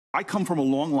I come from a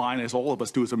long line, as all of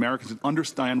us do as Americans, and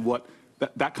understand what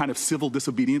that kind of civil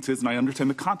disobedience is, and I understand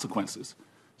the consequences.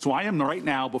 So I am right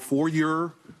now, before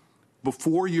your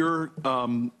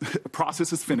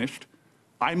process is finished,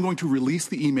 I'm going to release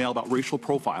the email about racial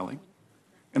profiling,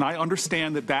 and I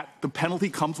understand that the penalty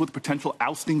comes with potential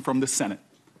ousting from the Senate.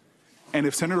 And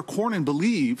if Senator Cornyn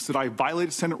believes that I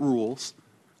violated Senate rules,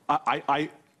 I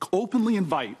openly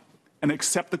invite and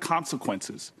accept the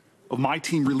consequences of my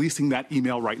team releasing that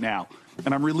email right now.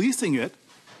 And I'm releasing it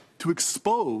to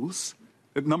expose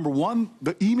that, number one,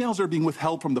 the emails that are being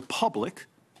withheld from the public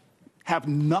have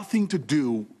nothing to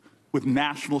do with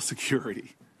national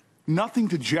security, nothing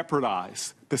to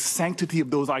jeopardize the sanctity of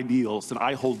those ideals that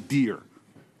I hold dear.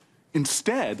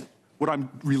 Instead, what I'm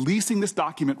releasing this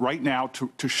document right now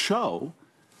to show,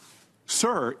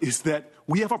 sir, is that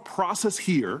we have a process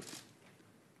here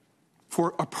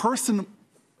for a person,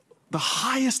 the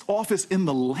highest office in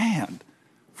the land,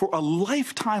 for a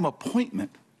lifetime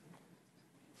appointment.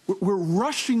 We're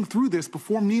rushing through this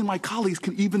before me and my colleagues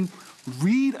can even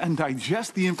read and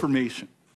digest the information.